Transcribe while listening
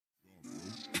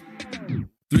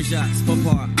3 shots, per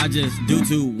par, I just do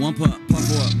 2. 1 putt, par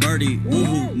 4, birdie,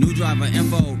 woohoo. New driver,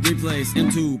 info, replace,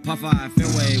 M2, par 5,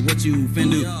 fairway, what you fin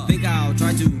do? Think I'll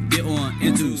try to get on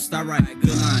into, start right,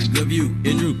 good line, good view,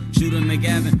 it drew, shoot and make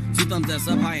Gavin, 2 thumbs that's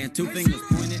up high and 2 fingers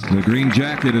pointed. The green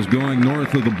jacket is going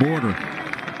north of the border.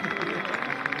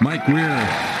 Mike Weir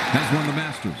has won the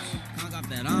Masters.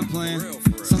 That I'm playing.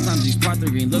 Sometimes these part 3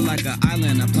 green look like an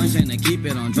island. A plunge and to keep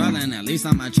it on dry land. At least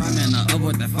I might try, man. Up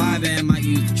with the 5 and might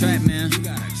use the trap, man.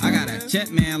 I got a check,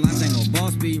 man. Line tango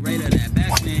ball speed, rated that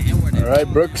backspin. All right,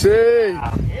 Brooksy.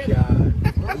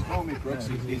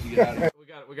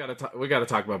 We got to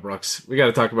talk about Brooks. We got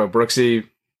to talk about Brooksy,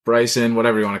 Bryson,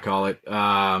 whatever you want to call it.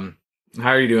 How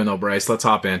are you doing though, Bryce? Let's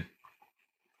hop in.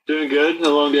 Doing good. A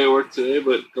long day at work today,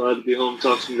 but glad to be home,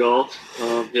 talk some golf.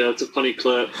 Yeah, it's a funny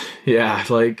clip. Yeah,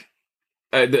 like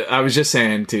I was just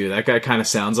saying too, that guy kind of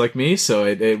sounds like me, so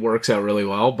it works out really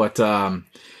well. But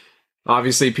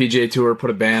obviously, PGA Tour put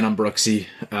a ban on Brooksy.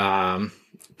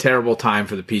 Terrible time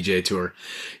for the PGA Tour.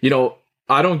 You know,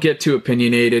 I don't get too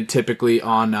opinionated typically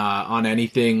on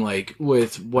anything like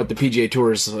with what the PGA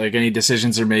Tour is like, any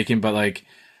decisions they're making, but like.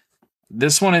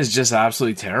 This one is just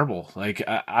absolutely terrible. Like,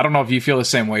 I don't know if you feel the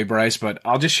same way, Bryce, but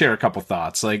I'll just share a couple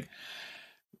thoughts. Like,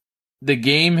 the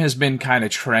game has been kind of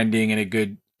trending in a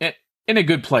good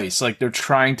place. Like, they're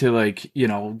trying to, like, you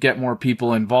know, get more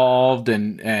people involved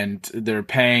and they're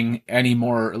paying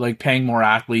more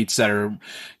athletes that are,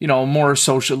 you know, more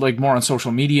social, like more on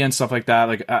social media and stuff like that.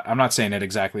 Like, I'm not saying it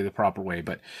exactly the proper way,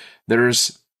 but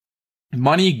there's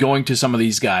money going to some of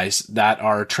these guys that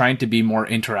are trying to be more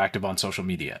interactive on social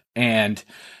media and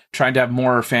trying to have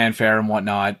more fanfare and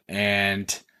whatnot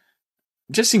and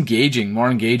just more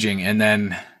engaging. And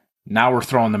then now we're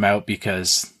throwing them out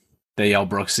because they yell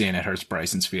Brooksy and it hurts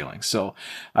Bryson's feelings. So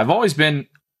I've always been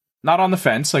not on the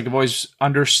fence. Like I've always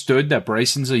understood that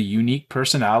Bryson's a unique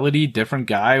personality, different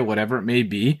guy, whatever it may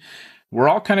be. We're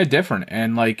all kind of different.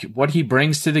 And like what he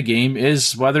brings to the game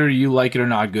is, whether you like it or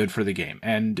not, good for the game.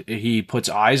 And he puts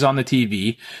eyes on the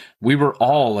TV. We were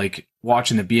all like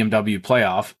watching the BMW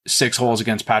playoff, 6 holes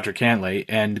against Patrick Cantlay,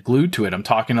 and glued to it. I'm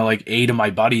talking to like 8 of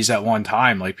my buddies at one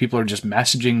time. Like people are just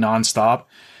messaging nonstop.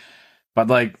 But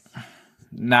like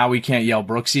now we can't yell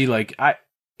Brooksy. Like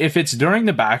if it's during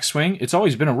the backswing, it's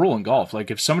always been a rule in golf. Like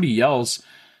if somebody yells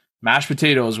mashed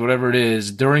potatoes, whatever it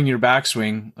is, during your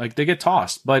backswing, like they get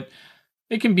tossed. But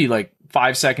it can be like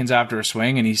 5 seconds after a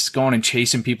swing and he's going and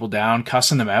chasing people down,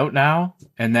 cussing them out now,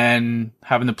 and then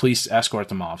having the police escort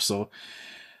them off. So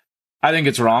I think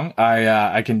it's wrong.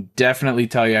 I can definitely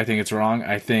tell you I think it's wrong.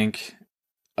 I think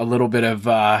a little bit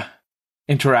of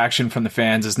interaction from the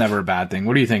fans is never a bad thing.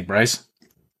 What do you think, Bryce?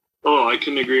 Oh, I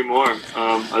couldn't agree more.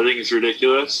 I think it's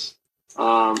ridiculous.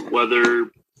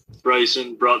 Whether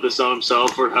Bryson brought this on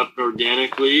himself or happened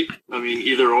organically, I mean,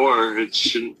 either or, he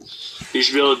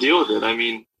should be able to deal with it. I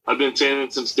mean, I've been saying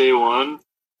it since day one.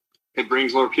 It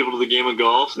brings more people to the game of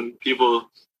golf, and people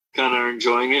kind of are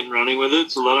enjoying it and running with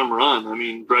it, so let them run. I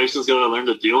mean, Bryson's got to learn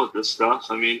to deal with this stuff.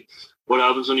 I mean, what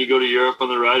happens when you go to Europe on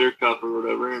the Ryder Cup or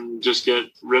whatever and just get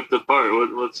ripped apart? What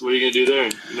are you going to do there?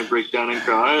 You're going to break down and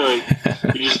cry?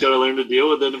 Like, you just got to learn to deal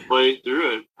with it and play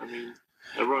through it. I mean,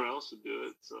 everyone else would do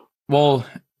it. So. Well,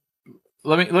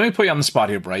 let me put you on the spot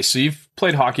here, Bryce. So you've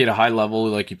played hockey at a high level,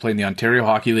 like you played in the Ontario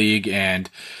Hockey League, and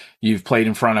you've played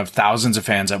in front of thousands of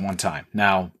fans at one time.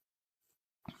 Now,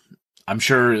 I'm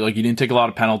sure like you didn't take a lot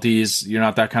of penalties. You're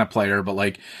not that kind of player, but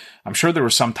like I'm sure there were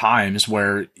some times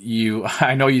where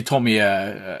I know you told me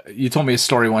a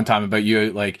story one time about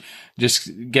you like just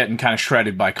getting kind of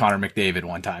shredded by Connor McDavid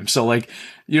one time. So like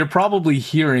you're probably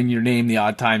hearing your name the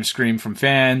odd time scream from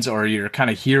fans, or you're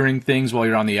kind of hearing things while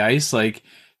you're on the ice. Like,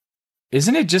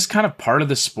 isn't it just kind of part of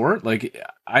the sport? Like,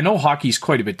 I know hockey's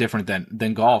quite a bit different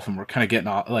than golf, and we're kind of getting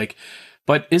off, like,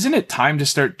 but isn't it time to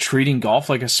start treating golf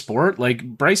like a sport? Like,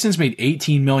 Bryson's made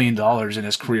 $18 million in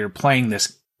his career playing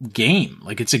this game.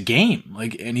 Like, it's a game.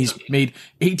 Like, and he's made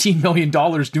 $18 million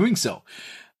doing so.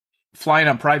 Flying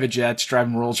on private jets,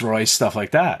 driving Rolls Royce, stuff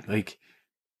like that. Like,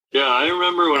 yeah, I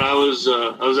remember when I was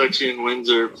actually in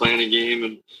Windsor playing a game,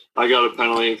 and I got a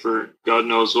penalty for God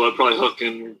knows what, probably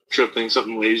hooking, tripping,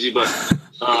 something lazy. But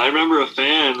I remember a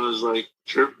fan was like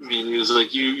chirping me, and he was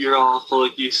like, "You're awful,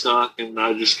 like you suck." And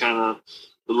I just kind of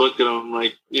looked at him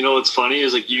like, you know, what's funny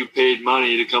is like you paid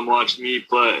money to come watch me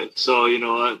play, so you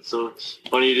know what? So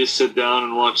why don't you just sit down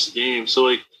and watch the game? So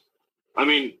like, I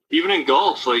mean, even in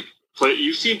golf, like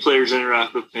you've seen players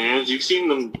interact with fans, you've seen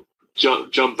them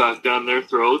jump back down their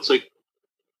throats, like.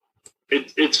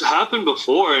 It's happened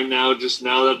before, and now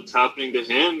that it's happening to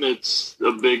him, it's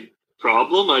a big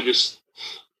problem.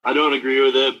 I don't agree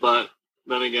with it, but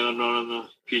then again, I'm not on the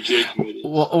PGA committee.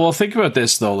 Well, think about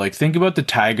this though. Like, think about the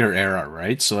Tiger era,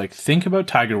 right? So, like, think about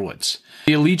Tiger Woods.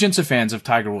 The allegiance of fans of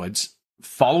Tiger Woods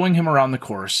following him around the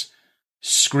course,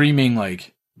 screaming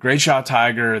like, "Great shot,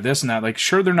 Tiger!" This and that. Like,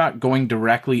 sure, they're not going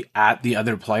directly at the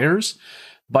other players,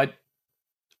 but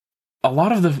a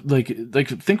lot of the like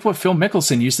think what Phil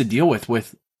Mickelson used to deal with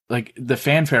like the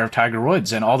fanfare of Tiger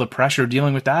Woods and all the pressure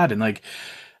dealing with that. And like,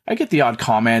 I get the odd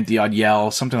comment, the odd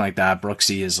yell, something like that.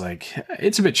 Brooksy is like,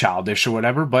 it's a bit childish or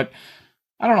whatever, but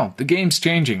I don't know. The game's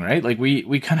changing, right? Like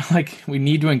we kind of like, we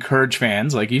need to encourage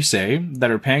fans, like you say,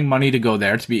 that are paying money to go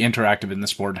there to be interactive in the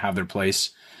sport and have their place.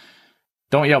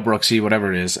 Don't yell Brooksy,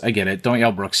 whatever it is. I get it. Don't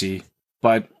yell Brooksy,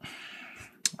 but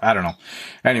I don't know.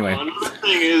 Anyway. Another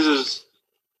thing is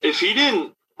if he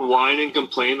didn't whine and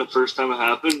complain the first time it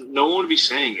happened, no one would be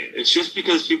saying it. It's just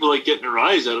because people like getting a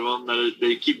rise out of him that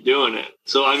they keep doing it.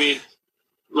 So, I mean,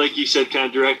 like you said, kind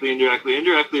of directly, indirectly,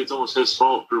 it's almost his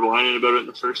fault for whining about it in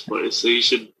the first place. So you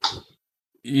should...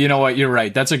 You know what? You're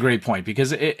right. That's a great point,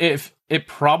 because if it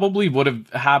probably would have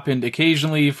happened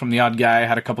occasionally from the odd guy,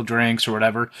 had a couple drinks or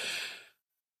whatever.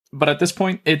 But at this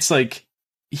point, it's like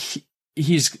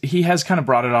he has kind of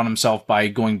brought it on himself by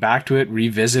going back to it,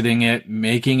 revisiting it,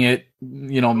 making it,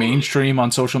 mainstream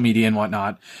on social media and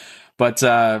whatnot. But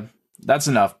that's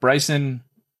enough. Bryson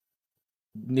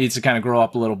needs to kind of grow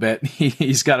up a little bit.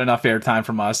 He's got enough airtime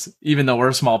from us, even though we're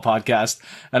a small podcast,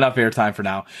 enough airtime for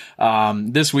now.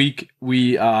 This week,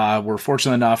 we were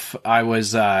fortunate enough, I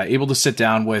was able to sit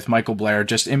down with Michael Blair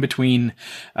just in between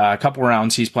a couple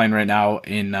rounds. He's playing right now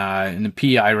in the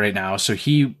P.E.I. right now. So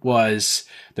he was...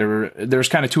 There's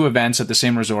kind of two events at the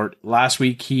same resort. Last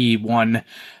week, he won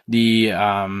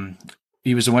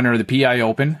he was the winner of the P.E.I.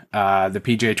 Open, the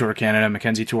PGA Tour Canada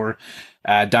Mackenzie Tour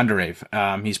at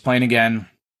Dunderave. He's playing again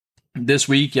this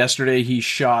week. Yesterday, he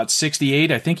shot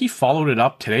 68. I think he followed it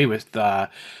up today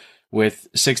with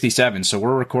 67. So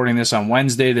we're recording this on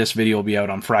Wednesday. This video will be out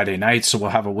on Friday night. So we'll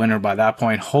have a winner by that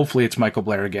point. Hopefully it's Michael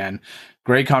Blair again.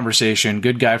 Great conversation.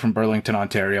 Good guy from Burlington,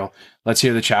 Ontario. Let's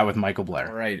hear the chat with Michael Blair.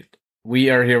 All right.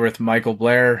 We are here with Michael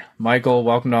Blair. Michael,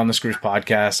 welcome to On the Screws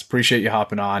podcast. Appreciate you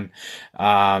hopping on.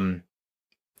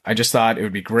 I just thought it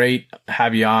would be great to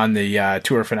have you on. The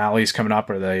tour finales coming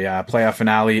up, or the playoff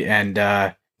finale,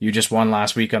 and you just won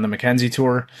last week on the Mackenzie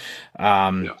Tour.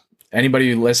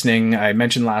 Anybody listening, I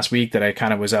mentioned last week that I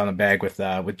kind of was out in the bag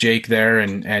with Jake there,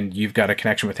 and you've got a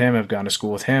connection with him. I've gone to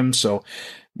school with him, so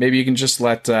maybe you can just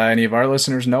let any of our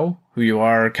listeners know who you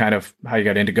are, kind of how you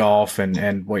got into golf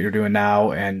and what you're doing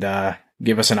now, and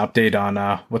give us an update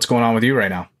on what's going on with you right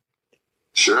now.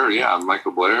 Sure, yeah. I'm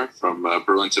Michael Blair from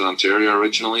Burlington, Ontario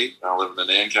originally. I live in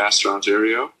Ancaster,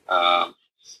 Ontario. Got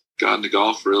into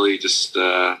golf really just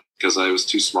because I was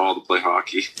too small to play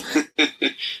hockey.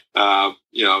 I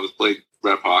was played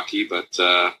rep hockey, but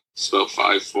it's about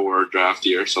 5'4" draft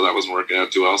year, so that wasn't working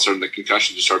out too well. The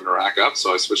concussion just starting to rack up,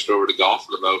 so I switched over to golf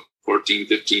at about 14,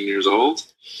 15 years old.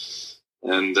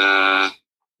 And,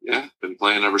 been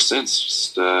playing ever since.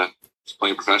 Just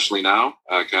playing professionally now,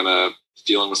 kind of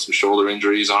dealing with some shoulder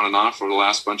injuries on and off over the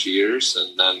last bunch of years,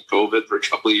 and then COVID for a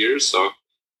couple of years. So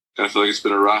kind of feel like it's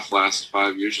been a rough last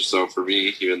 5 years or so for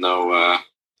me, even though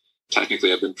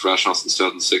technically I've been professional since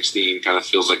 2016. Kind of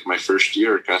feels like my first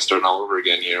year, kind of starting all over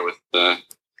again here with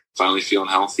finally feeling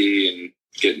healthy and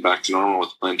getting back to normal with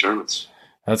playing tournaments.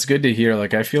 That's good to hear.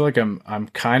 Like, I feel like I'm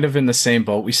kind of in the same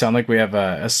boat. We sound like we have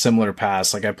a similar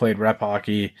past. Like, I played rep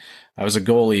hockey. I was a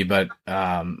goalie, but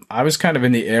I was kind of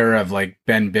in the era of like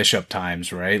Ben Bishop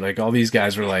times, right? Like all these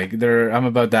guys were like, I'm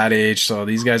about that age. So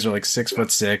these guys are like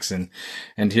 6'6",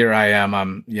 and here I am,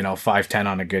 I'm, 5'10"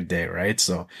 on a good day. Right.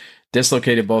 So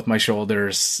dislocated both my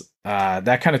shoulders.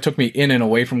 That kind of took me in and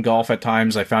away from golf at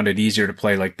times. I found it easier to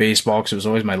play like baseball because it was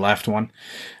always my left one.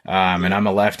 And I'm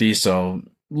a lefty, so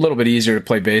a little bit easier to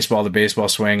play baseball, the baseball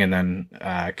swing, and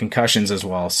then concussions as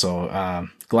well. So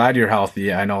glad you're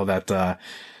healthy. I know that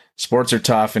sports are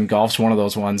tough, and golf's one of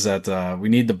those ones that we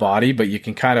need the body, but you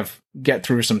can kind of get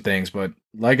through some things. But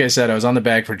like I said, I was on the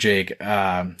bag for Jake.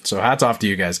 So hats off to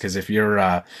you guys, because if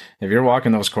you're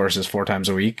walking those courses 4 times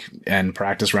a week and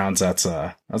practice rounds, that's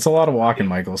a lot of walking,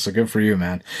 Michael. So good for you,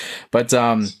 man. But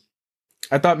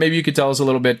I thought maybe you could tell us a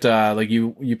little bit, like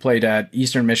you played at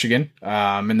Eastern Michigan.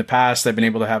 In the past, I've been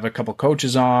able to have a couple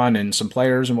coaches on and some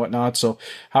players and whatnot. So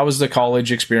how was the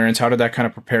college experience? How did that kind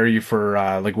of prepare you for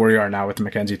like where you are now with the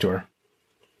Mackenzie Tour?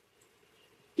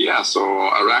 Yeah, so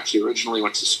I actually originally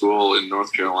went to school in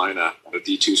North Carolina at a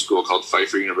D2 school called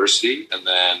Pfeiffer University, and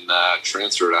then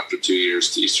transferred after 2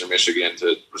 years to Eastern Michigan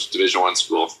to Division I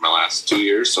school for my last 2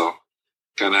 years. So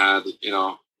kind of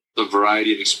had, a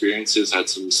variety of experiences, had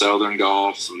some Southern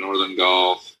golf, some Northern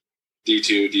golf,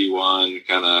 D2, D1,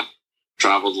 kind of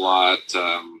traveled a lot,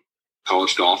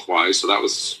 college golf wise. So that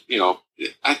was,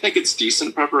 I think it's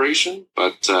decent preparation,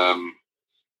 but,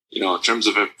 in terms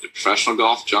of a professional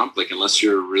golf jump, like unless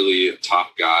you're really a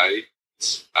top guy,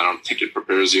 I don't think it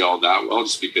prepares you all that well,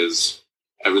 just because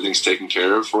everything's taken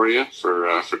care of for you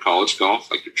for college golf,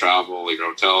 like your travel, your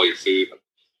hotel, your food.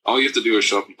 All you have to do is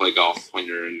show up and play golf when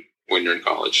you're in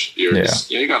college.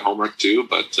 You got homework too,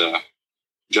 but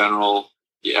general,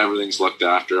 everything's looked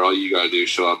after. All you got to do is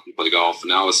show up and play golf. And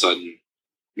now all of a sudden,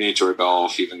 mini tour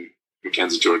golf, even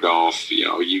Mackenzie Tour golf,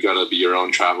 you got to be your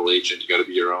own travel agent. You got to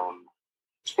be your own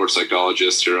sports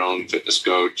psychologist, your own fitness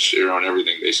coach, your own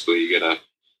everything. Basically, you got to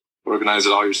organize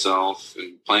it all yourself.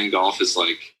 And playing golf is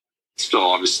like still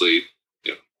obviously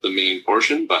the main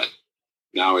portion, but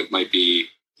now it might be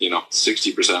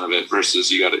 60% of it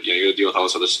versus you got to deal with all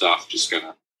this other stuff. Just kind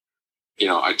of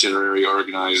itinerary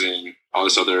organizing, all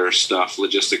this other stuff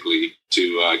logistically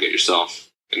to get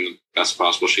yourself in the best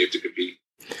possible shape to compete.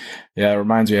 Yeah, it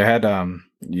reminds me. I had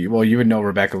you would know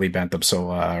Rebecca Lee Bentham,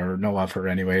 so or know of her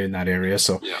anyway in that area.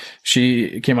 So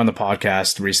she came on the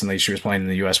podcast recently. She was playing in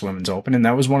the U.S. Women's Open, and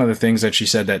that was one of the things that she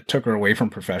said that took her away from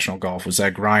professional golf was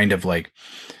that grind of like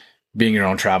being your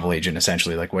own travel agent,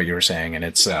 essentially, like what you were saying. And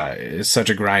it's such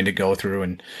a grind to go through.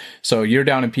 And so you're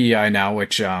down in P.E.I. now,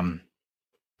 which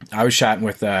I was chatting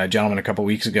with a gentleman a couple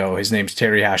weeks ago. His name's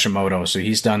Terry Hashimoto. So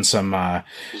he's done some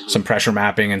pressure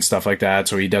mapping and stuff like that.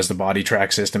 So he does the body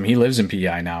track system. He lives in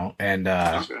P.E.I. now. And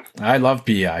I love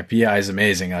P.E.I. P.E.I. is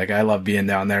amazing. Like I love being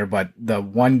down there. But the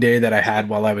one day that I had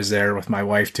while I was there with my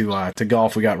wife to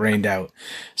golf, we got rained out.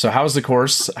 So how's the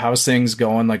course? How's things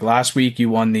going? Like last week you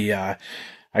won the,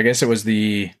 I guess it was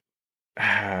the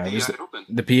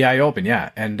P.E.I. Open,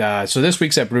 yeah. And so this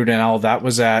week's at Brudenell. That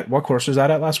was at, what course was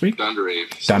that at last week? Dunderave.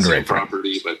 Dunderave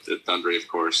property, but the Dunderave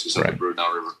course is at the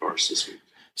Brudenell River course this week.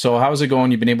 So how's it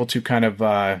going? You've been able to kind of,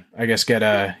 I guess,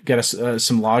 get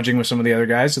some lodging with some of the other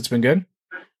guys. It's been good?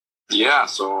 Yeah,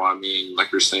 so I mean,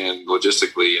 like you're saying,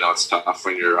 logistically, it's tough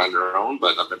when you're on your own,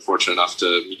 but I've been fortunate enough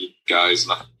to meet guys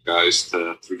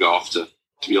through golf to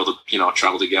be able to,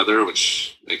 travel together,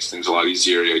 which makes things a lot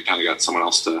easier. You kind of got someone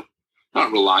else to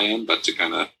not rely on, but to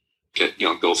kind of get,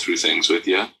 go through things with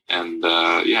you. And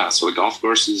so the golf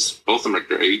courses, both of them are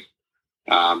great.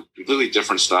 Completely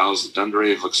different styles. The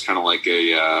Dunderave looks kind of like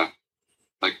a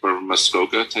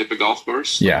Muskoka type of golf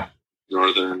course. Yeah.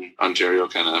 Northern Ontario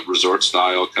kind of resort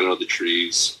style, cut out of the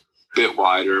trees, bit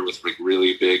wider with like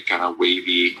really big kind of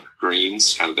wavy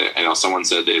greens. Kind of, someone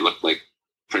said they look like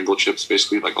Pringle chips,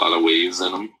 basically, like a lot of waves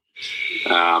in them.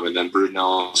 And then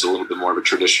Brudenell is a little bit more of a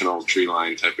traditional tree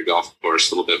line type of golf course,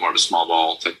 a little bit more of a small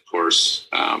ball type of course.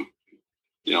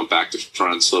 Back to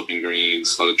front, sloping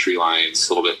greens, a lot of tree lines,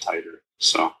 a little bit tighter.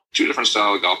 So two different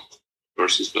style of golf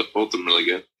courses, but both of them really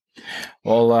good.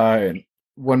 Well,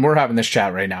 when we're having this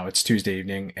chat right now, it's Tuesday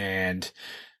evening, and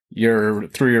you're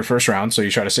through your first round. So you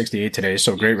shot a 68 today.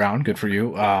 So great round. Good for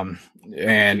you.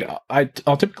 And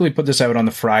I'll typically put this out on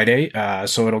the Friday.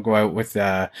 So it'll go out with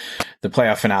the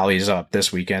playoff finales up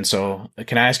this weekend. So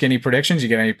can I ask any predictions? You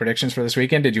get any predictions for this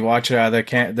weekend? Did you watch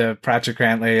the Patrick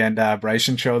Cantlay and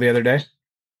Bryson show the other day?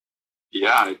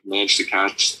 Yeah, I managed to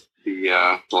catch the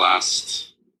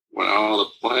last, the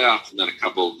playoff, and then a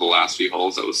couple of the last few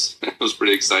holes. It was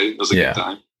pretty exciting. It was a good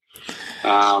time.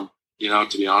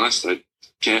 To be honest,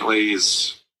 Cantlay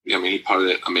is, he putted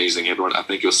it amazing. I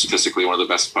think it was statistically one of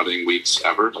the best putting weeks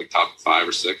ever, like top 5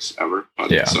 or 6 ever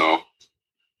putting. Yeah. So,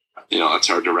 it's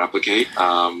hard to replicate.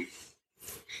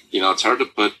 It's hard to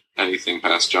put anything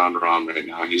past John Rahm right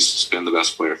now. He's just been the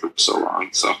best player for so long.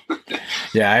 So,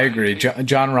 yeah, I agree.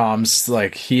 John Rahm's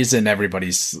like, he's in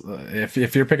everybody's.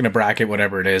 If you're picking a bracket,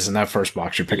 whatever it is, in that first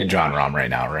box, you're picking John Rahm right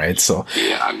now, right? So,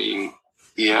 yeah,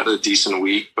 he had a decent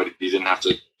week, but he didn't have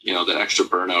to, the extra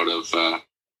burnout of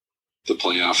the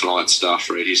playoff and all that stuff,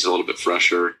 right? He's a little bit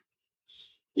fresher.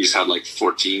 He's had like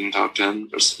 14 top 10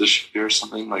 this year or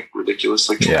something like ridiculous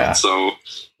like that. So,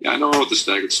 I know with the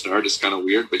staggered start, it's kind of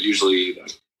weird, but usually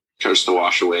that starts to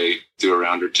wash away through a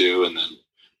round or two, and then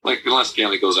unless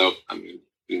Cantlay goes out,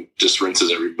 it just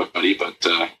rinses everybody. But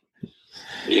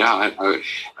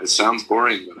it sounds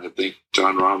boring, but I think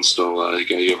John Rahm's still the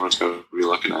guy everyone's got to be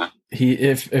looking at.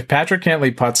 If Patrick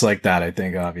Cantlay putts like that, I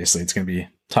think obviously it's going to be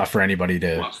tough for anybody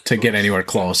to get anywhere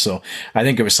close. So I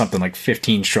think it was something like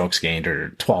 15 strokes gained or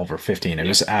 12 or 15. It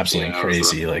was absolutely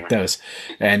crazy.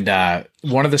 And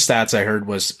one of the stats I heard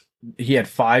was he had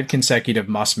 5 consecutive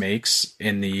must makes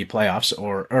in the playoffs,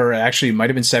 or actually it might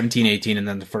have been 17, 18, and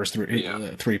then the first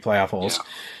three playoff holes.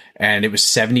 and it was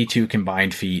 72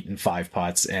 combined feet and 5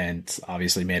 putts, and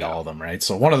obviously made all of them, right?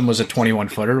 So one of them was a 21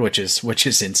 footer, which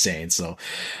is insane. So,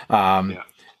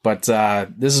 but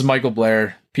this is Michael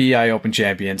Blair, P.E.I. Open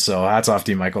champion. So hats off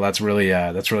to you, Michael. That's really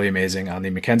amazing on the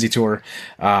Mackenzie Tour.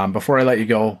 Before I let you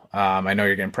go, I know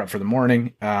you're getting prepped for the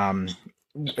morning.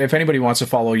 If anybody wants to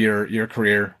follow your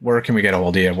career, where can we get a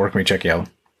hold of you? Where can we check you out?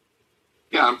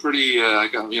 Yeah, I'm pretty,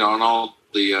 on all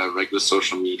the regular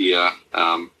social media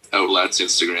outlets,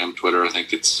 Instagram, Twitter. I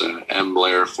think it's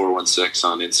mblair416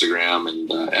 on Instagram and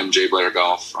MJ Blair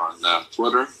Golf on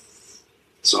Twitter.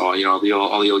 So, all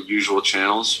the usual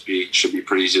channels should be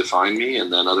pretty easy to find me.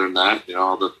 And then other than that,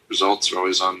 all the results are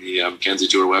always on the Mackenzie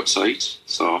Tour website.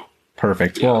 So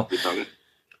perfect. Well,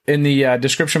 in the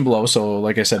description below, so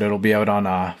like I said, it'll be out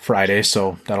on Friday.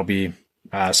 So that'll be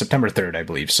September 3rd, I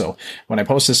believe. So when I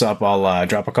post this up, I'll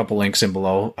drop a couple links in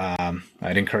below.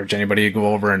 I'd encourage anybody to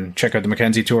go over and check out the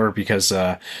Mackenzie Tour, because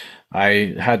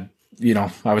I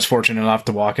was fortunate enough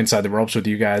to walk inside the ropes with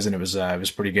you guys, and it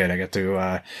was pretty good. I got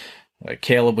to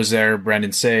Caleb was there,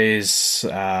 Brendan Says,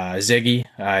 Ziggy.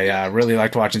 I really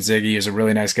liked watching Ziggy. He was a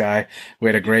really nice guy. We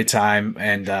had a great time,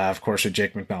 and of course with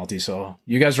Jake McNulty. So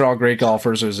you guys are all great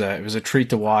golfers. It was a treat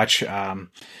to watch.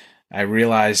 I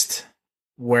realized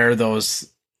where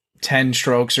those 10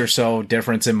 strokes or so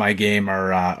difference in my game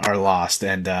are lost,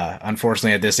 and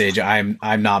unfortunately at this age I'm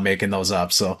not making those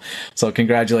up. So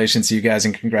congratulations to you guys,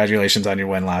 and congratulations on your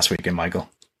win last weekend, Michael.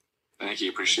 Thank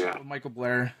you. Appreciate it. Michael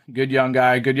Blair, good young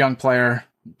guy, good young player,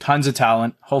 tons of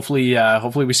talent. Hopefully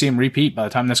we see him repeat by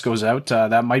the time this goes out.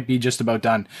 That might be just about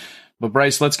done. But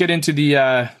Bryce, let's get into the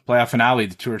playoff finale,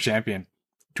 the Tour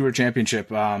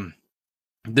Championship.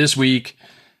 This week,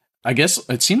 I guess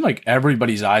it seemed like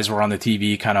everybody's eyes were on the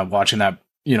TV, kind of watching that,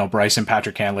 Bryce and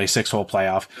Patrick Cantlay 6-hole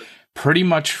playoff. Pretty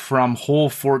much from hole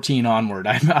 14 onward,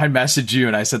 I messaged you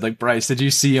and I said, like, Bryce, did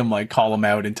you see him call him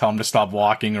out and tell him to stop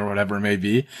walking or whatever it may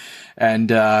be? And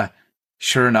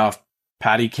sure enough,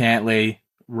 Patty Cantlay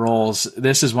rolls.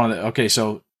 This is one of the, okay,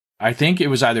 so I think it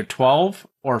was either 12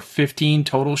 or 15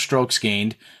 total strokes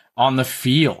gained on the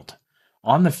field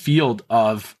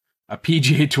of a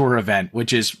PGA Tour event,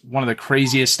 which is one of the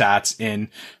craziest stats in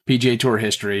PGA Tour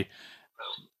history.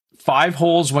 5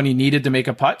 holes when he needed to make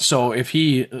a putt. So if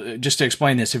he, just to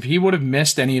explain this, if he would have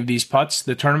missed any of these putts,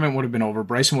 the tournament would have been over.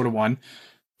 Bryson would have won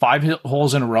 5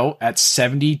 holes in a row at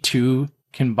 72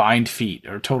 combined feet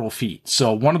or total feet.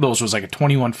 So one of those was like a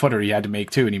 21 footer he had to make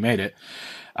too, and he made it,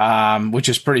 which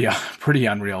is pretty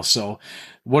unreal. So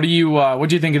what do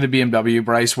you think of the BMW,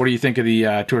 Bryce? What do you think of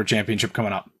the Tour Championship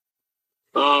coming up?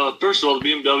 First of all, the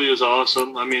BMW is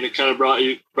awesome. I mean, it kind of brought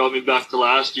me back to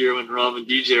last year when Rob and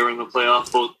DJ were in the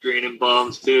playoff, both draining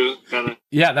bombs too.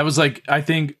 Yeah, that was I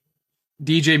think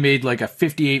DJ made like a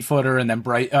 58 footer, and then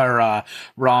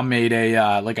Rom made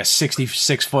a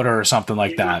 66 footer or something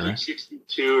like that. Right?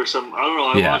 62 or something. I don't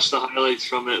know. I watched the highlights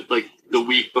from it like the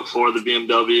week before the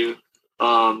BMW.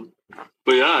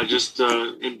 But yeah, just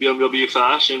in BMW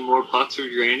fashion, more putts were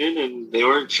draining, and they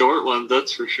weren't short ones,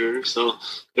 that's for sure. So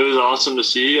it was awesome to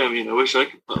see. I mean, I wish I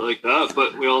could putt like that,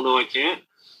 but we all know I can't.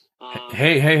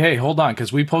 Hey, hold on,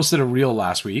 because we posted a reel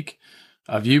last week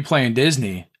of you playing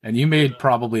Disney, and you made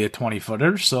probably a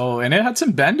 20-footer. So, and it had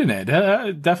some bend in it.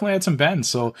 It definitely had some bend.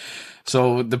 So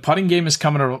the putting game is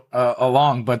coming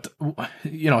along. But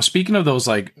speaking of those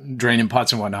draining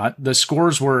putts and whatnot, the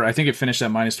scores were, I think it finished at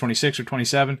minus 26 or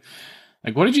 27.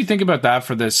 What did you think about that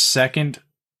for the second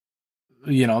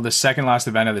last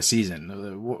event of the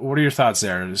season? What are your thoughts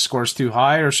there? Are the scores too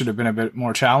high, or should have been a bit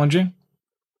more challenging?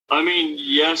 I mean,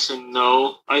 yes and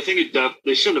no. I think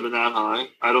they shouldn't have been that high.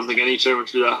 I don't think any tournament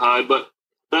should be that high. But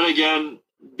then again,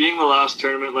 being the last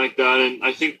tournament like that, and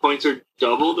I think points are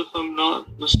doubled if I'm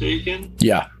not mistaken.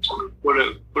 Yeah.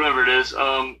 Whatever it is.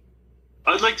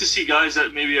 I'd like to see guys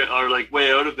that maybe are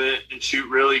way out of it and shoot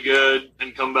really good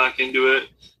and come back into it.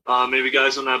 Maybe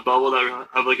guys on that bubble that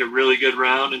have a really good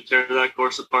round and tear that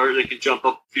course apart. They can jump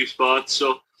up a few spots.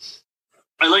 So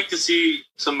I like to see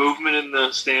some movement in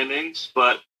the standings,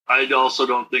 but I also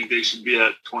don't think they should be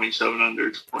at 27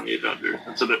 under, 28 under.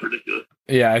 That's a bit ridiculous.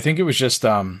 Yeah, I think it was just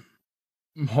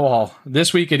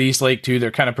this week at East Lake too, they're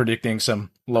kind of predicting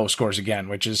some low scores again,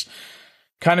 which is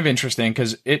kind of interesting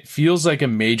because it feels like a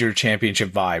major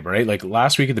championship vibe, right?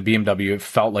 Last week at the BMW, it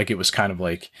felt like it was kind of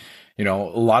a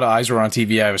lot of eyes were on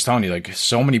TV. I was telling you,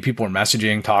 so many people were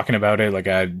messaging, talking about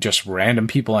it. Just random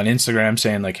people on Instagram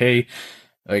saying hey,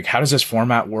 how does this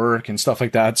format work and stuff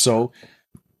like that. So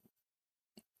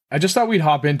I just thought we'd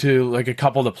hop into a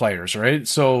couple of the players, right?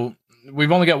 So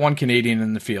we've only got one Canadian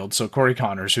in the field. So Corey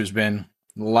Connors, who's been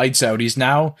lights out. He's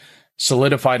now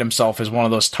solidified himself as one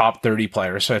of those top 30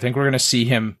 players. So I think we're going to see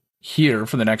him here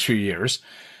for the next few years.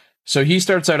 So he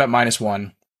starts out at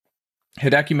 -1.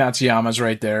 Hideki Matsuyama's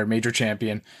right there, major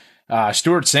champion.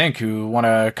 Stuart Sink, who won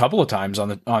a couple of times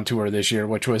on tour this year,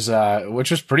 which was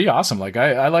pretty awesome. Like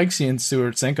I like seeing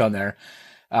Stuart Sink on there.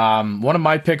 One of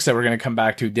my picks that we're going to come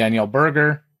back to, Daniel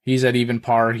Berger. He's at even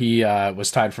par. He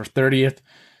was tied for 30th.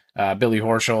 Billy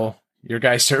Horschel, your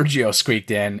guy Sergio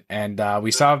squeaked in, and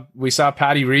we saw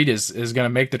Patty Reed is going to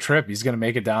make the trip. He's going to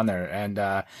make it down there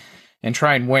and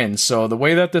try and win. So the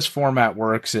way that this format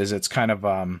works is it's kind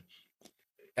of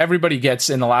everybody gets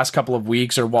in the last couple of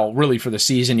weeks, or well, really for the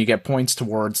season, you get points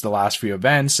towards the last few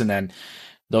events, and then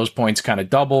those points kind of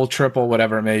double, triple,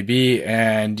 whatever it may be,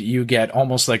 and you get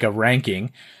almost like a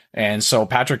ranking. And so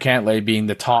Patrick Cantlay, being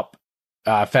the top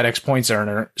FedEx points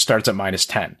earner, starts at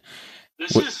 -10.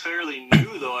 This is fairly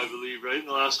new, though, I believe, right? In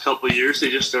the last couple of years, they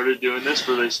just started doing this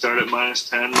where they start at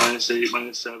 -10,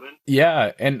 -8, -7.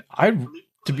 Yeah, and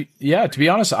to be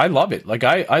honest, I love it. Like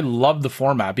I love the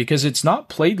format because it's not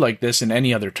played like this in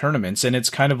any other tournaments, and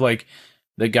it's kind of like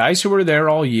the guys who are there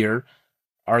all year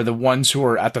are the ones who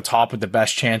are at the top with the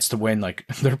best chance to win. Like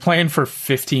they're playing for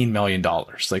 $15 million.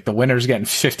 Like the winner's getting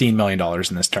 $15 million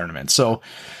in this tournament. So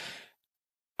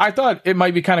I thought it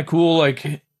might be kind of cool.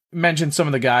 Like mention some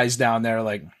of the guys down there.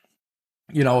 Like,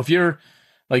 you know, if you're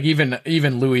like even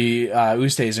Louis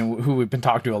Oosthuizen, who we've been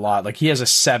talking to a lot, like he has a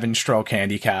 7-stroke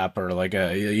handicap, or like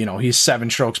he's 7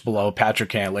 strokes below Patrick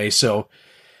Cantlay. So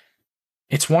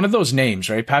it's one of those names,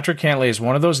 right? Patrick Cantlay is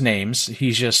one of those names.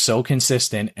 He's just so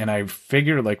consistent. And I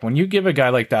figure like when you give a guy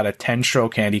like that a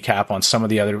 10-stroke handicap on some of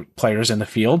the other players in the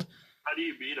field, how do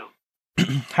you beat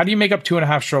him? How do you make up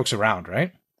 2.5 strokes around,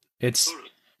 right? It's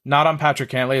not on Patrick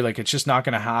Cantlay. Like it's just not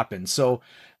going to happen. So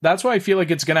that's why I feel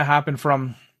like it's going to happen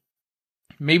from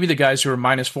maybe the guys who are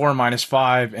 -4,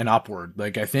 -5 and upward.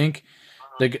 Like I think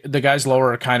the guys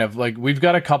lower are kind of like, we've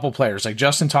got a couple players like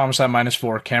Justin Thomas at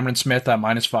 -4, Cameron Smith at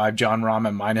 -5, John Rahm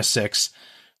at -6.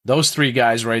 Those 3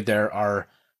 guys right there are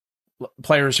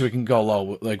players who can go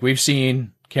low. Like we've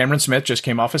seen Cameron Smith just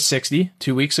came off a 60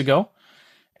 2 weeks ago,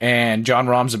 and John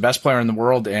Rahm's the best player in the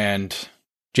world, and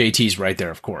JT's right there,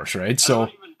 of course, right? So I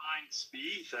don't even mind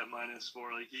Spieth at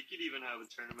 -4. Like he could even have a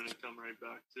tournament and come right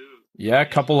back too. Yeah, a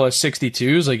couple of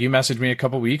 62s. Like you messaged me a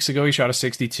couple weeks ago, he shot a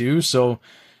 62. So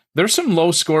there's some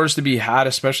low scores to be had,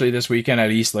 especially this weekend at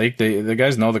East Lake. The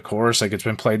guys know the course. Like it's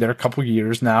been played there a couple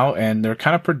years now, and they're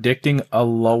kind of predicting a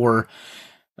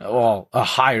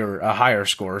higher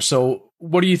score. So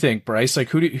what do you think, Bryce? Like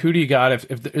who do you got?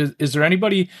 If is there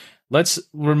anybody? Let's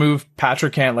remove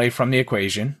Patrick Cantlay from the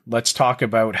equation. Let's talk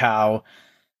about how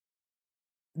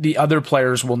the other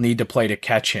players will need to play to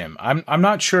catch him. I'm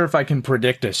not sure if I can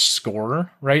predict a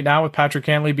score right now with Patrick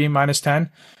Cantlay being -10,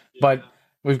 but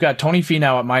we've got Tony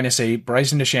Finau at -8,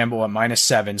 Bryson DeChambeau at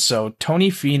 -7. So Tony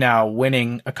Finau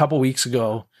winning a couple weeks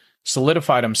ago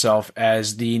solidified himself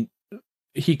as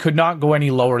he could not go any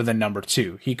lower than number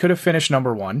 2. He could have finished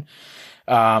number 1,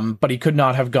 but he could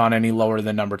not have gone any lower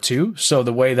than number 2. So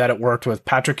the way that it worked with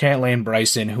Patrick Cantlay and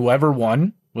Bryson, whoever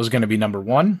won was going to be number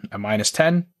 1 at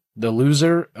 -10. The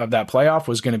loser of that playoff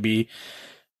was going to be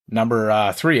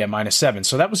number 3 at -7.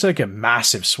 So that was like a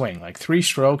massive swing. Like 3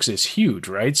 strokes is huge,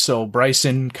 right? So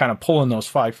Bryson kind of pulling those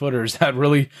 5-footers, that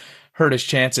really hurt his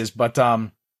chances. But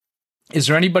is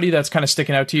there anybody that's kind of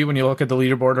sticking out to you when you look at the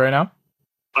leaderboard right now?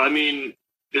 I mean,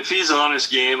 if he's on his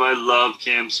game, I love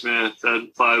Cam Smith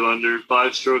at 5 under,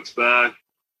 5 strokes back.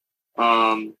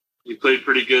 He played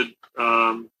pretty good.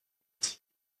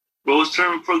 What was the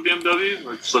term for the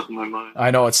BMW? It's slipping my mind. I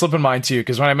know, it's slipping mine too,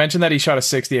 because when I mentioned that he shot a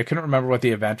 60, I couldn't remember what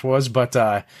the event was, but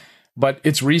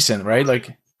it's recent, right?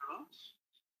 Like,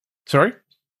 sorry? Is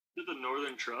it the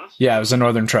Northern Trust? Yeah, it was the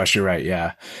Northern Trust, you're right,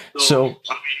 yeah. So I mean,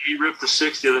 he ripped the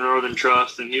 60 of the Northern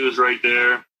Trust, and he was right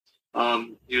there.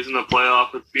 He was in the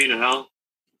playoff with Finau.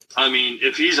 I mean,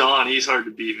 if he's on, he's hard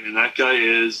to beat, man. That guy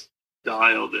is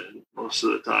dialed in most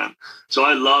of the time. So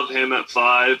I love him at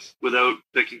 5 without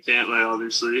picking Cantlay,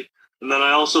 obviously. And then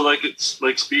I also like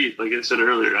Spieth, like I said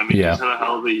earlier. I mean, He's had a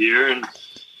hell of a year, and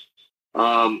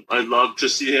I'd love to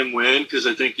see him win because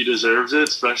I think he deserves it,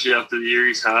 especially after the year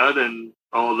he's had and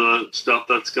all the stuff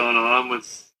that's gone on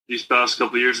with these past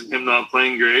couple of years and him not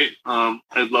playing great.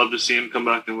 I'd love to see him come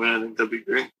back and win. I think that'd be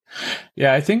great.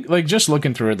 Yeah, I think like just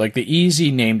looking through it, like the easy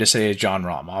name to say is John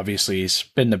Rahm. Obviously, he's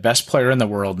been the best player in the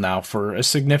world now for a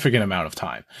significant amount of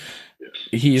time. Yeah.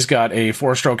 He's got a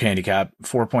 4-stroke handicap,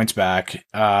 4 points back.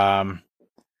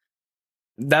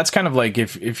 That's kind of like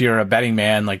if you're a betting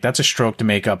man, like that's a stroke to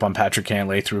make up on Patrick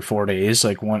Cantlay through 4 days.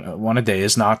 Like one a day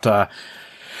is not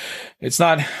it's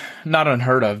not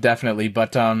unheard of, definitely.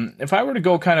 But if I were to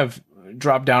go kind of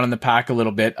drop down in the pack a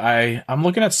little bit, I'm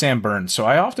looking at Sam Burns. So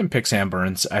I often pick Sam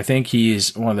Burns. I think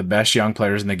he's one of the best young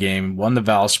players in the game, won the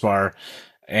Valspar,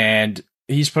 and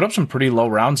he's put up some pretty low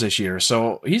rounds this year.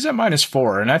 So he's at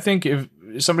 -4. And I think if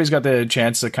somebody's got the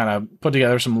chance to kind of put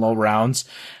together some low rounds,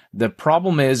 the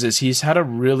problem is he's had a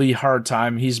really hard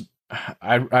time.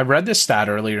 I read this stat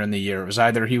earlier in the year. It was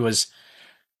either he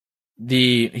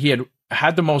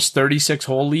had the most 36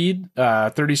 hole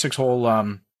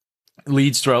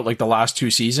leads throughout like the last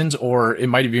 2 seasons, or it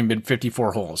might have even been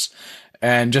 54 holes,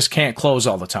 and just can't close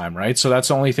all the time, right? So that's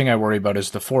the only thing I worry about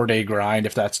is the 4-day grind,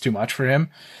 if that's too much for him.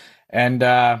 And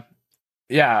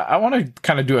yeah, I want to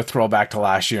kind of do a throwback to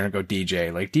last year and go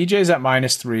DJ. Like DJ's at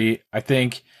 -3. I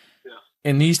think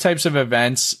in these types of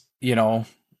events, you know,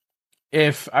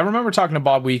 if I remember talking to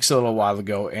Bob Weeks a little while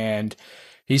ago, and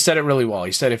he said it really well.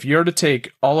 He said, if you're to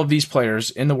take all of these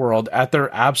players in the world at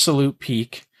their absolute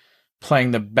peak,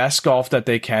 playing the best golf that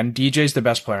they can, DJ's the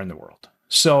best player in the world.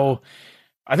 So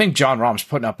I think Jon Rahm's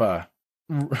putting up a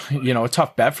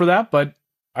tough bet for that. But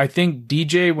I think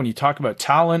DJ, when you talk about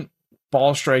talent,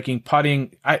 ball striking,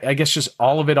 putting, I guess just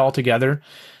all of it all together,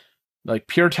 like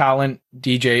pure talent,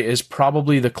 DJ is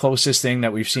probably the closest thing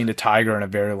that we've seen to Tiger in a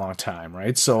very long time,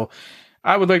 right? So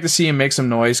I would like to see him make some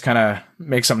noise, kind of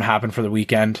make something happen for the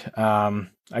weekend.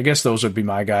 I guess those would be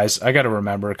my guys. I got to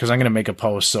remember because I'm going to make a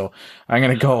post. So I'm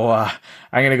going to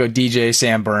go DJ,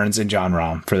 Sam Burns, and Jon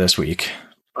Rahm for this week.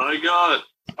 I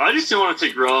just didn't want to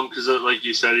take Rahm because, like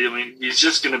you said, I mean, he's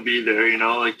just going to be there, you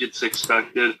know, like it's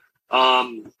expected.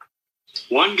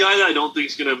 One guy that I don't think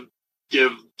is going to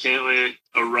give Cantlay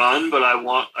a run, but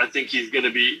I think he's going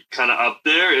to be kind of up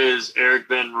there is Eric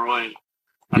Van Rooyen.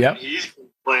 Yep. He's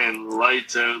playing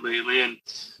lights out lately, and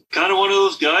kind of one of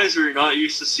those guys where you're not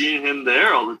used to seeing him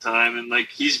there all the time. And like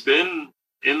he's been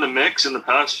in the mix in the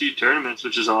past few tournaments,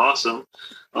 which is awesome.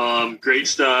 Great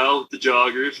style with the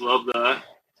joggers, love that.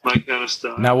 My kind of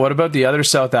style. Now, what about the other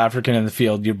South African in the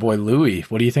field, your boy Louis?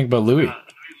 What do you think about Louis?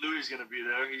 Louis gonna be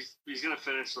there. He's gonna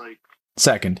finish like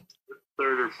second,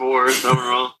 third or fourth. I don't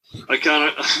know.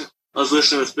 I was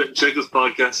listening to Spit and Chicklets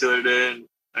podcast the other day, and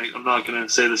I'm not gonna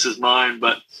say this is mine,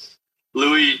 but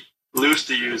Louis used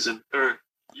to losing.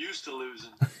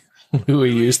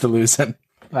 Louis used to losing.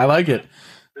 I like it.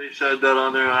 They said that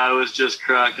on there, and I was just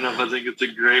cracking up. I think it's a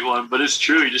great one, but it's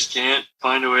true. You just can't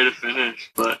find a way to finish,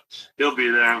 but he'll be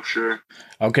there, I'm sure.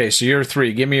 Okay, so your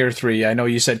 3. Give me your 3. I know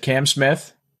you said Cam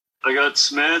Smith. I got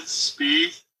Smith,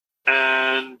 Spieth,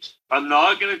 and I'm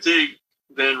not going to take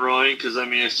Van Rooyen because, I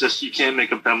mean, it's just you can't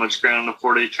make up that much ground in a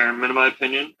 4-day tournament, in my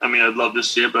opinion. I mean, I'd love to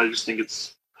see it, but I just think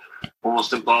it's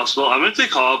almost impossible. I'm going to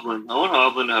take Hovland. I want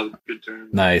Hovland to have a good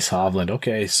tournament. Nice, Hovland.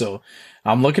 Okay, so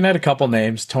I'm looking at a couple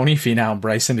names. Tony Finau and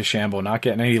Bryson DeChambeau not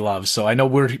getting any love. So I know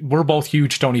we're both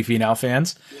huge Tony Finau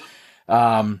fans.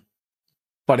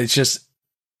 But it's just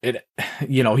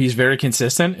he's very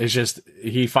consistent. It's just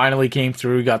he finally came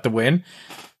through, got the win.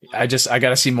 I got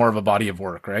to see more of a body of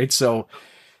work, right? So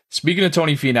speaking of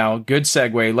Tony Finau, good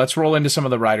segue. Let's roll into some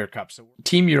of the Ryder Cups. So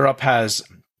Team Europe has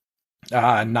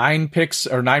 9 picks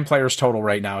or 9 players total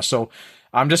right now. So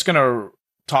I'm just going to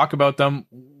talk about them.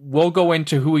 We'll go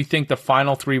into who we think the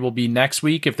final 3 will be next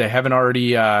week if they haven't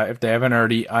already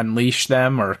unleashed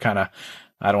them, or kind of,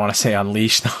 I don't want to say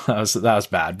unleashed. that was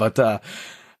bad, but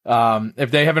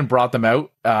if they haven't brought them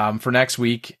out for next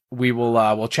week,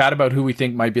 we'll chat about who we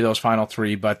think might be those final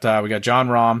 3. But we got Jon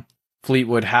Rahm,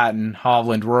 Fleetwood, Hatton,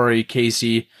 Hovland, Rory,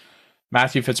 Casey,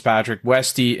 Matthew Fitzpatrick,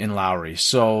 Westy, and Lowry.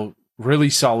 So really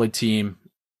solid team.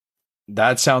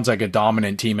 That sounds like a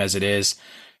dominant team as it is.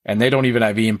 And they don't even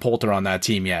have Ian Poulter on that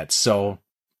team yet. So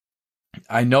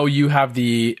I know you have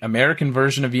the American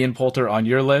version of Ian Poulter on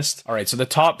your list. All right, so the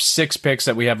top 6 picks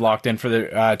that we have locked in for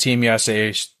the Team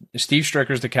USA, Steve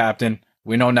Stricker's the captain.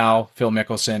 We know now Phil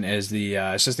Mickelson is the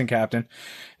assistant captain.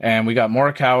 And we got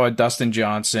Morikawa, Dustin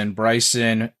Johnson,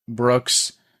 Bryson,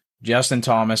 Brooks, Justin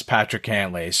Thomas, Patrick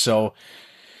Cantlay. So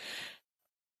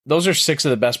those are 6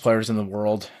 of the best players in the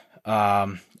world.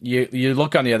 You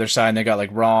look on the other side and they got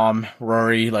like Rahm,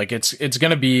 Rory, like it's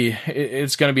gonna be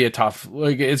a tough,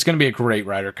 like it's gonna be a great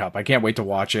Ryder Cup. I can't wait to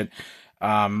watch it.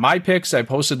 My picks, I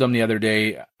posted them the other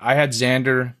day. I had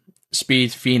Xander,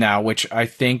 Spieth, Finau, which I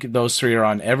think those 3 are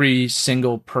on every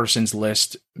single person's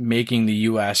list making the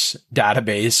US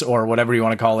database or whatever you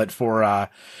want to call it for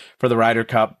the Ryder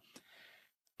Cup.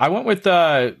 I went with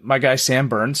my guy Sam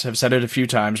Burns. I've said it a few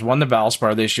times. Won the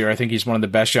Valspar this year. I think he's one of the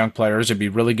best young players. It'd be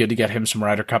really good to get him some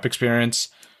Ryder Cup experience.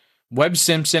 Webb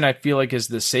Simpson, I feel like, is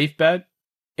the safe bet.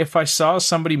 If I saw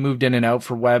somebody moved in and out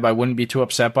for Webb, I wouldn't be too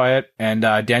upset by it. And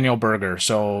Daniel Berger.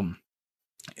 So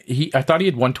I thought he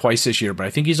had won twice this year, but I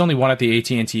think he's only won at the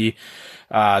AT&T,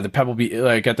 the Pebble Beach,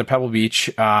 like at the Pebble Beach.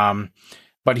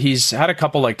 But he's had a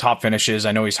couple like top finishes.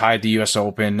 I know he's high at the U.S.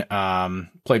 Open,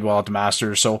 played well at the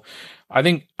Masters. So I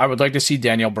think I would like to see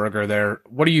Daniel Berger there.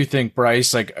 What do you think,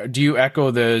 Bryce? Like, do you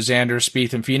echo the Xander,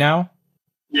 Spieth, and Finau?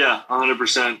 Yeah,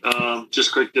 100%.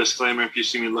 Just quick disclaimer, if you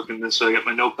see me looking this way, I got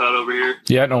my notepad over here.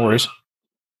 Yeah, no worries.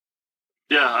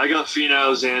 Yeah, I got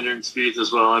Finau, Xander, and Spieth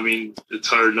as well. I mean, it's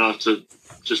hard not to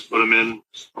just put them in,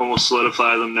 almost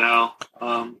solidify them now,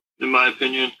 in my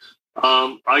opinion.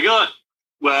 I got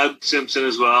Webb Simpson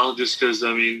as well, just because,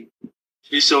 I mean,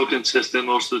 he's so consistent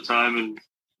most of the time, and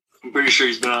I'm pretty sure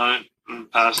he's been on it in the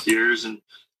past years, and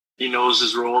he knows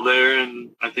his role there,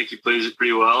 and I think he plays it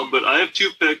pretty well. But I have 2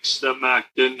 picks that Mac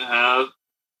didn't have.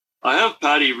 I have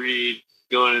Patty Reed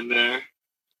going in there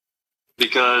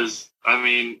because, I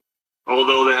mean,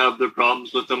 although they have their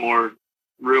problems with him or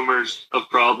rumors of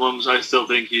problems, I still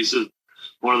think he's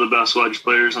one of the best wedge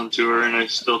players on tour, and I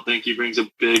still think he brings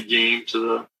a big game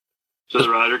to the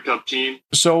Ryder Cup team.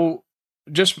 So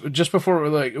just before,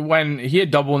 like, when he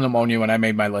had double pneumonia when I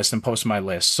made my list and posted my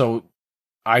list, so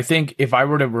I think if I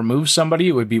were to remove somebody,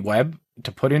 it would be Webb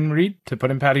to put in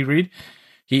Patty Reed.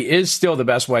 He is still the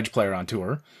best wedge player on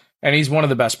tour, and he's one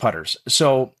of the best putters.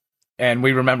 So, and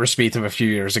we remember Spieth of a few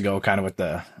years ago, kind of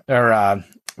with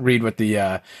Reed with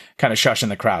the kind of shushing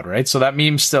the crowd, right? So that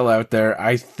meme's still out there.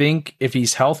 I think if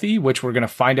he's healthy, which we're going to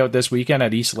find out this weekend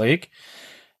at East Lake,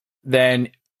 then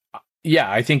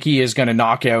yeah, I think he is going to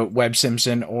knock out Webb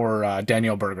Simpson or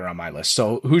Daniel Berger on my list.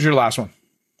 So who's your last one?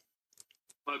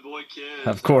 My boy Kid.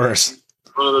 Of course.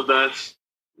 One of the best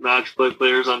match play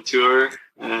players on tour,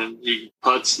 and he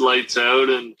putts lights out,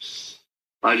 and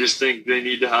I just think they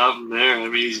need to have him there. I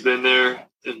mean, he's been there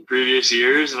in previous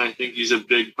years, and I think he's a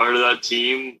big part of that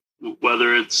team,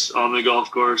 whether it's on the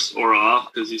golf course or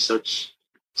off, because he's such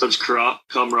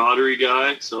camaraderie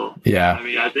guy. So yeah, I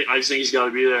mean, I just think he's got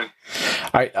to be there.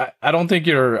 I don't think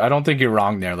you're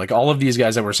wrong there. Like, all of these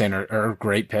guys that we're saying are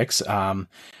great picks.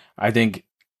 I think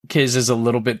Kiz is a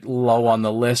little bit low on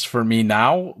the list for me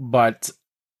now, but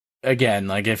again,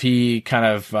 like, if he kind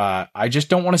of, I just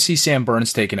don't want to see Sam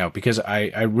Burns taken out, because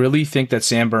I really think that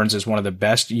Sam Burns is one of the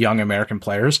best young American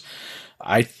players.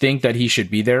 I think that he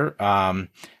should be there.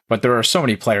 But there are so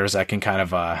many players that can kind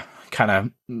of, I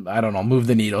don't know, move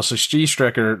the needle. So Steve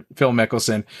Stricker, Phil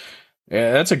Mickelson,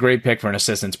 yeah, that's a great pick for an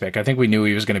assistance pick. I think we knew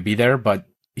he was going to be there, but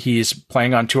he's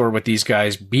playing on tour with these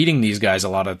guys, beating these guys a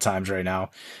lot of the times right now.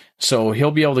 So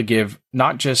he'll be able to give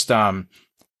not just,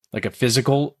 like a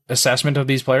physical assessment of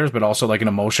these players, but also like an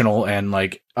emotional, and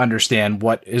like understand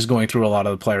what is going through a lot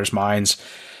of the players' minds.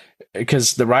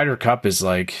 Because the Ryder Cup is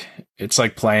like, it's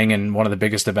like playing in one of the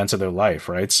biggest events of their life,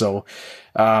 right? So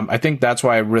I think that's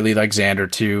why I really like Xander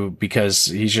too, because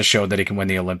he's just showed that he can win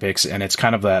the Olympics, and it's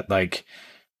kind of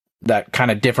that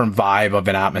kind of different vibe of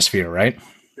an atmosphere, right?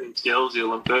 It scales the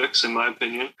Olympics, in my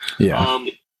opinion. Yeah.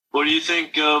 What do you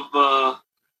think of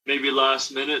maybe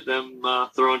last minute them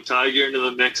throwing Tiger into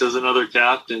the mix as another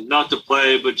captain? Not to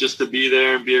play, but just to be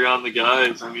there and be around the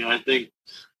guys. I mean, I think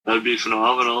that'd be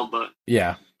phenomenal. But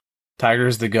yeah,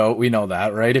 Tiger's the GOAT. We know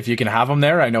that, right? If you can have him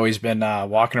there, I know he's been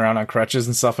walking around on crutches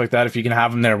and stuff like that. If you can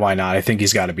have him there, why not? I think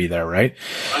he's got to be there, right?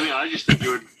 I mean, I just think it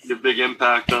would be a big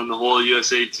impact on the whole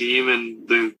USA team, and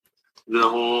the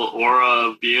whole aura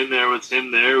of being there with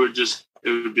him there would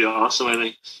be awesome, I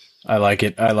think. I like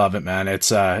it. I love it, man.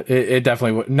 It's it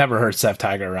definitely never hurts to have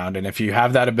Tiger around, and if you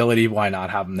have that ability, why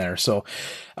not have him there? So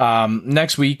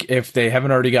next week, if they haven't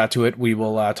already got to it, we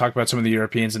will talk about some of the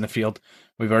Europeans in the field.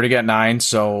 We've already got 9,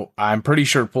 so I'm pretty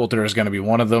sure Poulter is going to be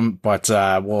one of them, but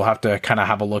we'll have to kind of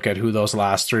have a look at who those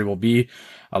last 3 will be.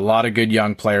 A lot of good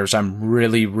young players. I'm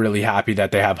really, really happy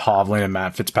that they have Hovland and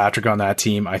Matt Fitzpatrick on that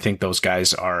team. I think those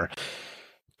guys are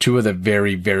 2 of the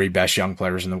very, very best young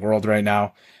players in the world right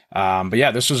now. But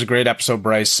yeah, this was a great episode,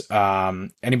 Bryce.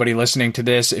 Anybody listening to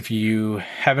this, if you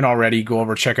haven't already, go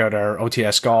over, check out our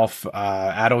OTS Golf,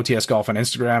 at OTS Golf on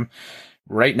Instagram.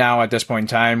 Right now, at this point in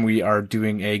time, we are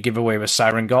doing a giveaway with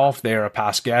Siren Golf. They are a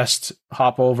past guest.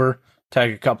 Hop over,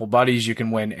 tag a couple buddies. You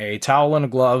can win a towel and a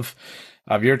glove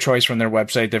of your choice from their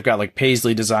website. They've got like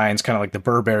paisley designs, kind of like the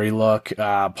Burberry look,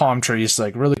 palm trees,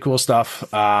 like really cool stuff.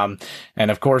 And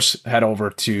of course, head over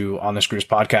to On the Screws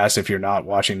podcast if you're not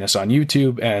watching this on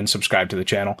YouTube, and subscribe to the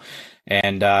channel.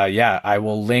 And yeah, I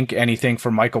will link anything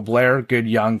for Michael Blair, good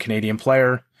young Canadian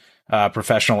player,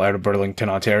 professional out of Burlington,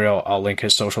 Ontario. I'll link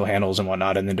his social handles and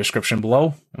whatnot in the description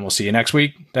below. And we'll see you next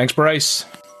week. Thanks, Bryce.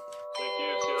 Thank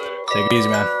you. See you later. Take it easy,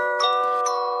 man.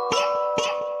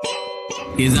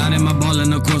 He's out in my ball in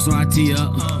the course, so I tee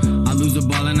up. I lose the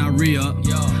ball and I re-up.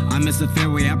 I miss it's a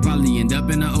fairway, I probably end up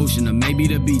in the ocean or maybe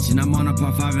the beach. And I'm on a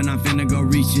par 5 and I'm finna go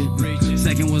reach it.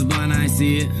 Second was blind, I ain't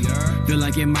see it. Feel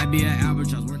like it might be an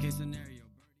albatross.